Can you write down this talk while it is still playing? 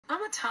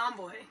I'm a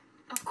tomboy.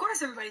 Of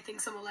course everybody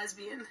thinks I'm a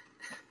lesbian.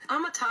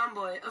 I'm a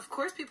tomboy. Of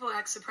course people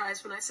act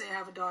surprised when I say I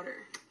have a daughter.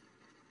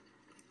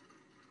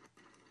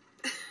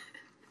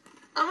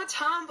 I'm a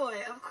tomboy.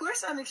 Of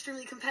course I'm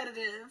extremely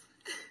competitive.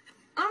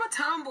 I'm a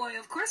tomboy.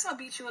 Of course I'll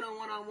beat you in a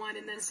one-on-one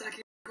and then suck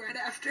your right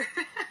after.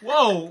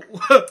 Whoa.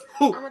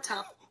 I'm a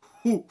tom.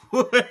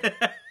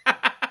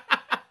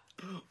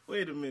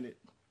 Wait a minute.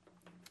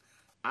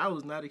 I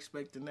was not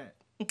expecting that.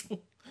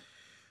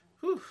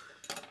 Whew.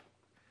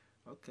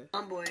 Okay.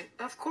 Tomboy.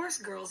 Of course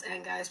girls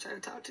and guys try to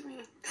talk to me.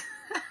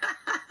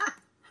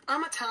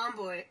 I'm a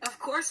tomboy. Of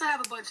course I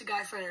have a bunch of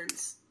guy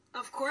friends.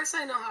 Of course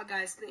I know how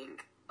guys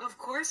think. Of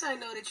course I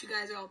know that you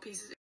guys are all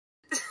pieces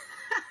of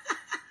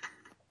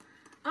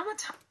I'm a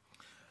tom.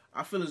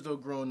 I feel as though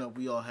growing up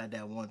we all had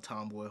that one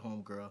tomboy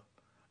homegirl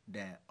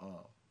that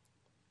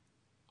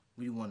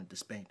we wanted to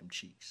spank them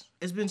cheeks.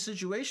 It's been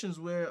situations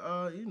where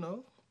you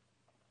know,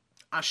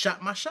 I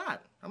shot my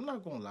shot. I'm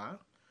not gonna lie.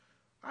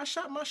 I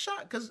shot my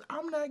shot because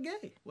I'm not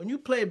gay. When you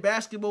play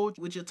basketball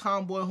with your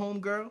tomboy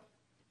homegirl,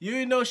 you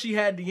didn't know she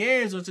had the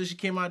yams until she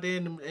came out there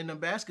in the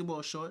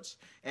basketball shorts.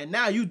 And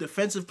now you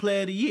defensive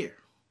player of the year.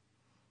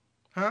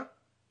 Huh?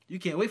 You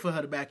can't wait for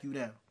her to back you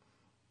down.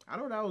 I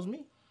know that was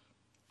me.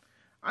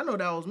 I know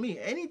that was me.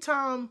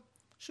 Anytime,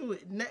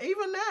 shoot,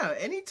 even now,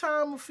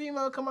 anytime a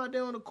female come out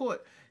there on the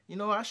court, you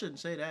know, I shouldn't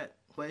say that.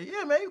 But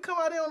yeah, man, you come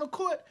out there on the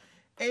court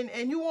and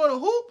you want to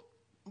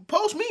hoop,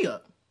 post me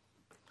up.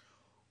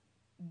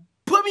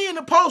 Put me in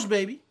the post,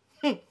 baby.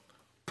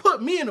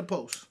 Put me in the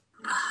post.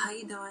 How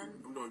you doing?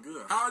 I'm doing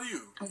good. How old are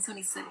you? I'm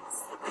 26.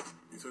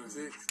 You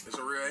 26? That's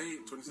your real age?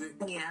 26?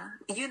 Yeah.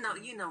 You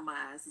know my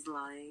ass is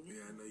lying. Yeah,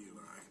 I know you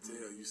lying. I can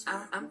tell. You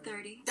smile. I'm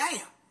 30. Damn!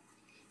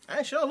 I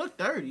ain't sure look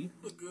 30.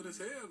 Look good as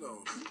hell,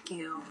 though. Thank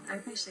you. I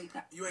appreciate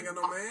that. You ain't got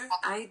no man?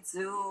 I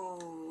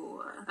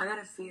do. I got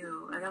a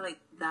few. I got like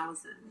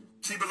 1,000.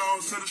 She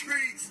belongs to the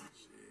streets.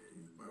 Shit,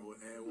 might well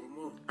add one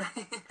more.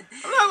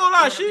 I'm not gonna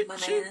lie, she You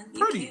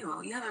pretty.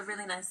 cute. You have a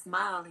really nice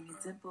smile and your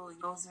dimple and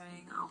nose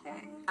ring.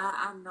 Okay.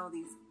 I know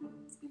these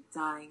be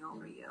dying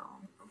over you.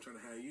 I'm trying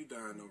to have you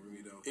dying over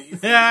me, though. And you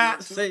Yeah,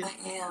 too? say I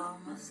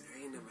am. See,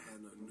 I ain't never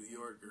had no New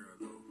York girl,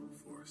 though,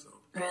 before, so.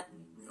 Really?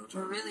 You know, I'm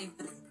trying to- Really?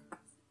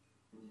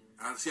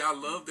 I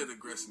love that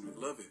aggressiveness.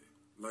 Love it.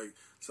 Like,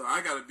 so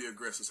I gotta be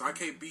aggressive. So I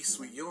can't be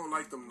sweet. You don't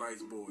like them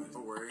nice boys.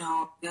 Don't worry.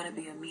 No, you gotta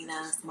be a mean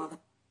ass mother.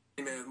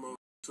 Ass mother.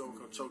 So I'm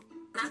gonna choke.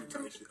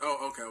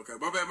 Oh, okay.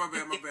 My bad.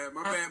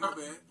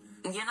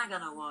 You're not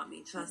gonna want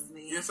me, trust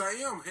me. Yes, I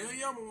am. Hell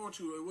yeah, I'm gonna want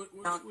you.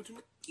 What you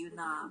mean? You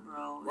not,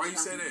 bro. Why you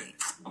Trust say that? me.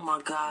 Oh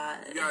my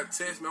god. You gotta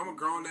test me. I'm a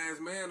grown ass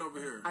man over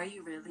here. Are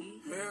you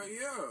really? Hell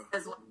yeah.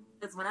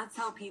 Because when I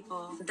tell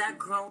people that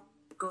grown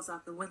goes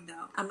out the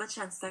window, I'm a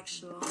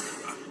transsexual.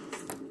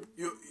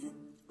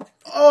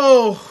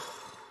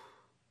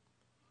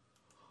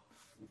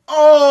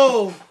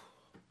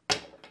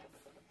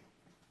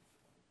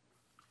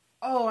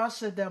 Oh, I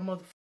said that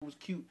motherfucker was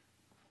cute.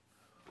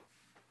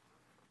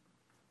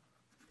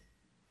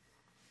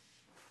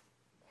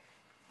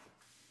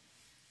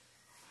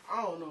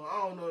 I don't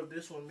know if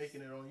this one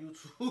making it on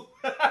YouTube.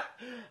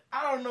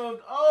 I don't know.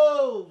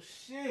 Oh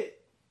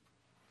shit.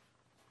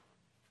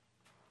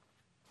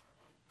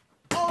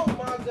 Oh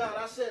my god.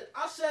 I said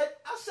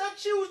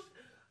she was.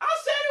 I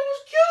said it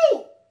was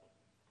cute.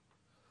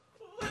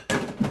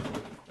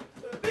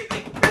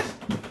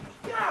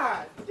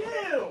 God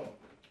damn.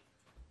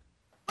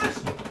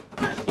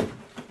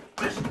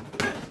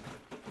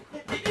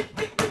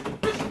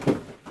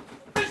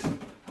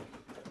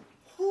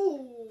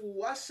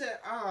 Ooh, I said,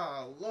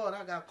 oh Lord,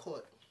 I got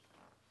caught.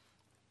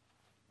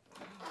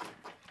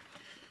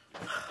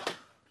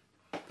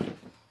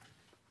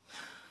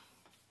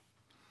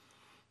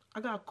 I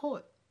got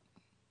caught.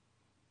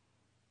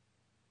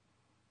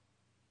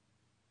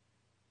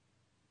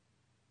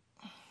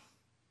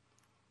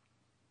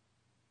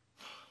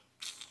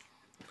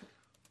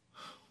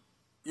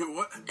 You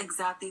what?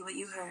 Exactly what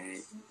you heard.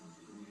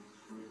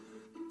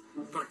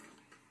 Fuck.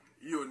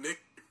 You a Nick?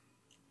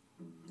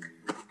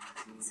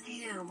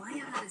 Damn, why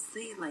you gotta say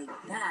it like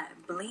that?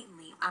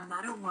 Blatantly, I'm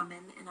not a woman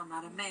and I'm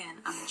not a man.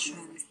 I'm a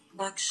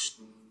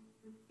transsexual.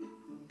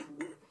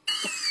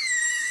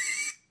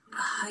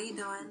 How you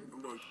doing?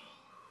 I'm doing.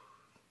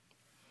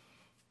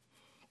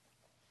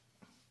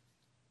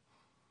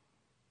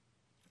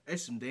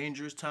 It's some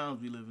dangerous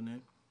times we living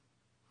in.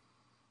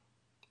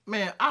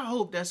 Man, I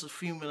hope that's a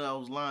female that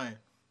was lying.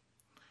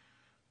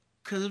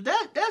 Cause if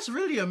that's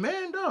really a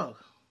man, dog.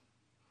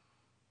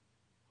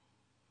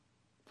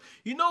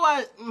 You know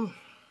what?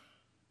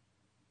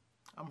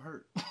 I'm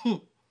hurt.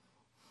 I'm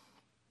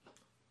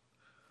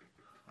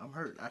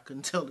hurt. I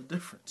couldn't tell the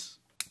difference.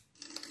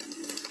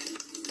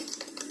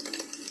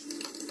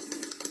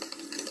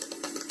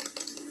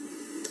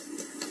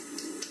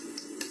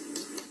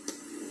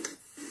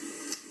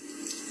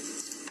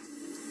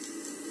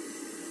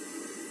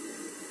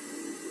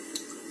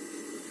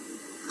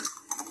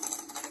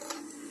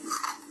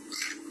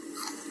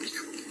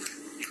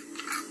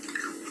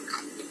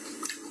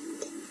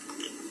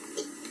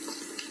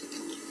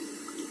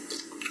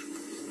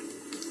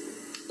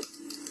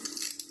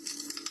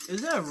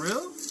 Is that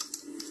real?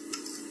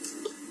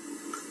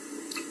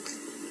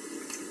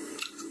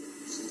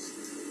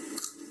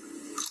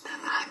 The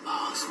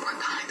eyeballs were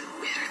kind of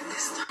bitter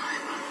this time.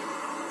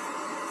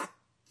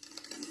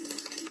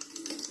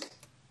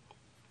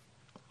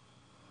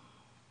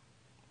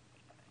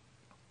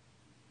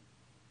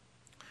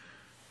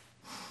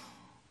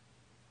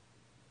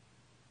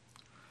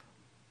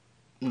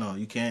 No,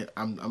 you can't.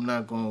 I'm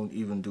not going to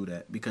even do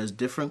that because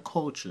different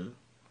culture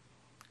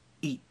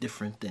eat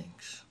different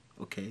things,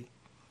 okay?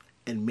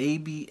 And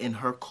maybe in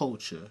her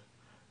culture,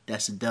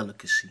 that's a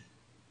delicacy.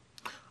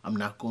 I'm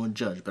not going to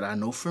judge, but I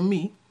know for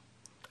me,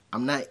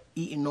 I'm not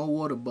eating no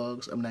water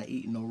bugs. I'm not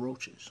eating no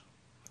roaches.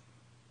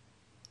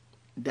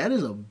 That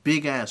is a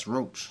big-ass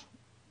roach.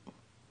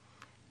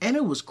 And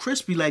it was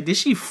crispy. Like, did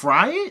she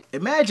fry it?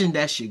 Imagine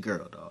that's your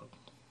girl, dog.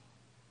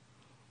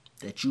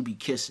 That you be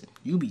kissing.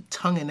 You be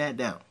tonguing that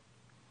down.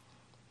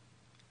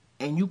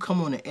 And you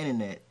come on the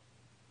internet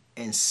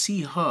and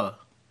see her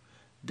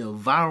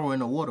devouring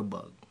a water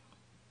bug.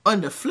 On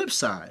the flip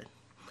side,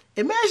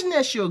 imagine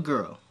that's your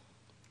girl.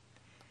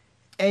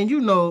 And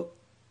you know,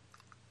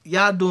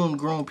 y'all doing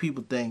grown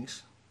people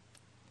things.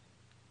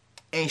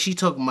 And she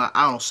talking about,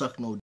 I don't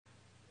suck no dick.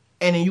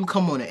 And then you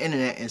come on the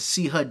internet and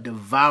see her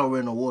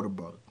devouring a water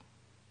bug.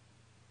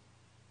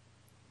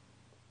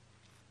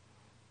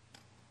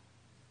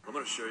 I'm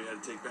going to show you how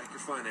to take back your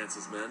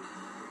finances, man.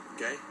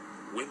 Okay?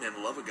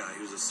 Women love a guy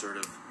who's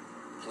assertive,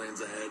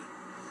 plans ahead.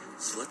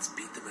 So let's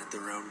beat them at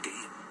their own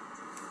game.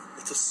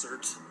 Let's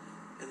assert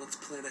and let's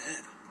plan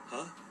ahead,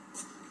 huh?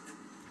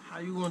 How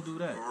you gonna do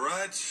that? All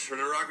right,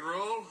 ready to rock and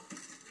roll?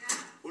 Yeah.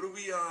 What do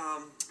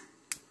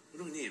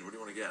we need? What do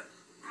you want to get?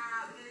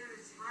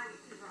 There's toilet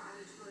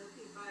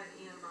paper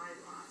and body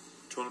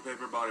wash. Toilet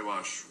paper, body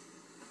wash.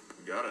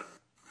 Got it.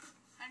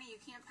 Honey, you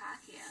can't park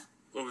here.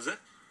 What was it?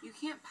 You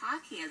can't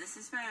park here. This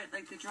is for,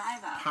 like, the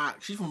drive up. Hot.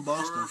 She's from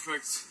Boston.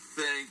 Perfect.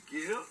 Thank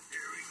you. Here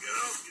we go.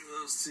 Give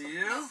those to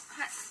you. No,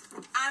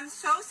 I'm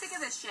so sick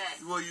of this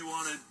shit. Well, you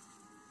wanted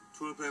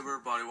toilet paper,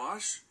 body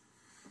wash?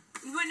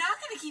 We're not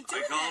going to keep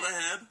doing I called this.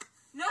 ahead.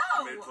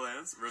 No. Made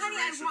plans. Honey,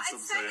 Reservations,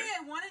 it's Sunday.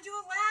 I want to do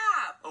a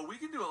lap. Oh, we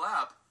can do a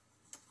lap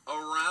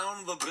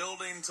around the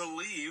building to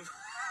leave.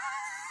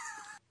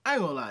 I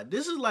ain't gonna lie.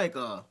 This is like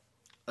a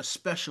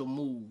special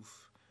move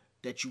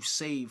that you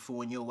save for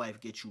when your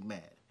wife gets you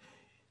mad.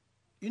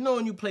 You know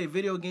when you play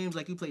video games,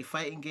 like you play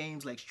fighting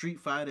games like Street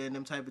Fighter and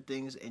them type of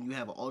things, and you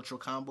have an ultra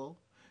combo?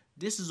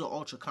 This is an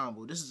ultra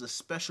combo. This is a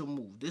special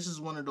move. This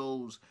is one of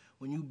those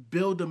when you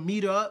build the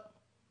meter up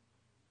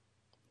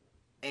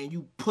and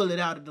you pull it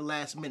out at the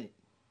last minute.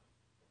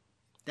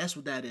 That's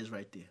what that is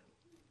right there.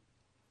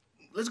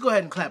 Let's go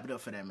ahead and clap it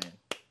up for that man.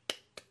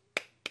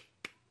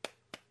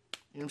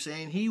 You know what I'm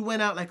saying? He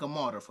went out like a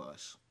martyr for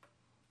us.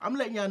 I'm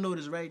letting y'all know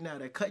this right now,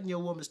 that cutting your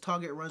woman's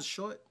target runs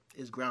short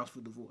is grounds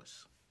for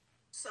divorce.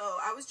 So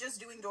I was just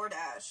doing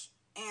DoorDash,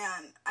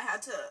 and I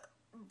had to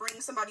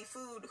bring somebody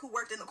food who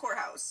worked in the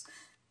courthouse.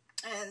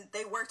 And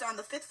they worked on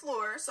the 5th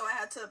floor, so I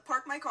had to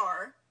park my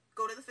car,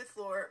 go to the 5th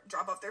floor,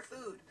 drop off their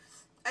food.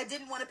 I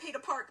didn't want to pay to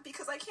park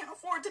because I can't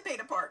afford to pay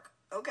to park,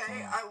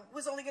 okay? I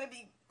was only going to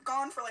be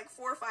gone for like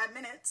 4 or 5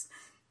 minutes.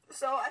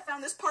 So I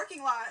found this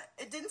parking lot.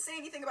 It didn't say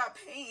anything about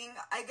paying.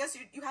 I guess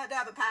you had to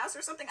have a pass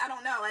or something. I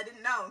don't know. I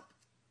didn't know.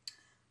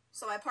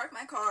 So I parked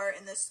my car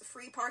in this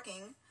free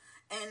parking.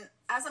 And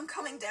as I'm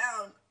coming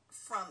down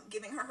from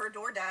giving her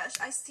DoorDash,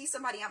 I see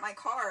somebody at my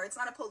car. It's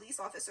not a police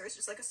officer. It's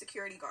just like a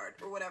security guard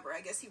or whatever.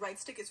 I guess he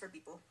writes tickets for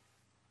people.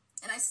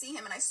 And I see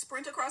him and I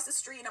sprint across the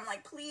street. And I'm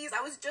like, please,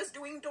 I was just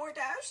doing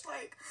DoorDash.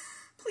 Like,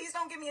 please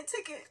don't give me a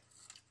ticket.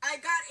 I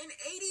got an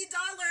 $80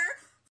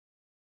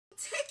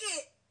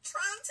 ticket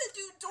trying to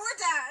do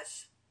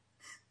DoorDash.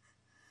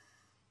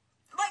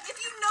 Like, if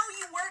you know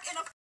you work in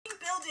a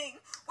building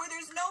where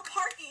there's no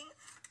parking,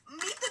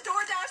 meet the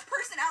DoorDash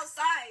person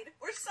outside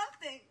or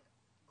something.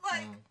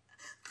 Like,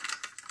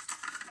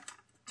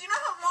 do you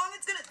know how long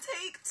it's gonna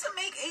take to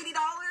make $80?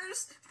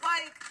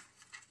 Like,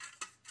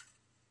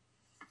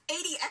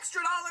 $80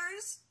 extra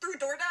through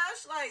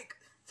DoorDash? Like,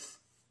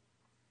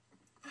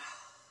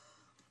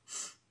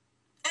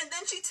 and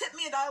then she tipped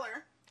me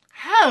 $1.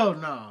 Hell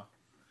no.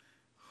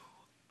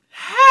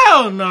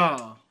 Hell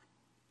no.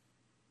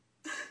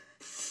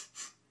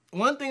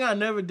 One thing I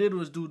never did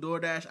was do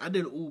DoorDash. I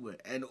did Uber,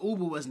 and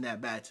Uber wasn't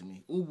that bad to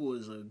me. Uber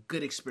was a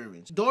good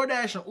experience.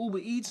 DoorDash and Uber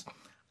Eats,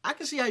 I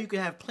can see how you can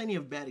have plenty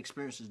of bad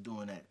experiences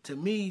doing that. To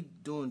me,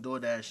 doing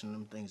DoorDash and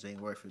them things ain't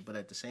worth it. But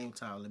at the same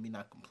time, let me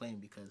not complain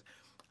because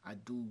I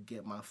do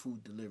get my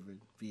food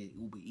delivered via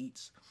Uber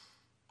Eats,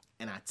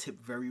 and I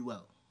tip very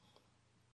well.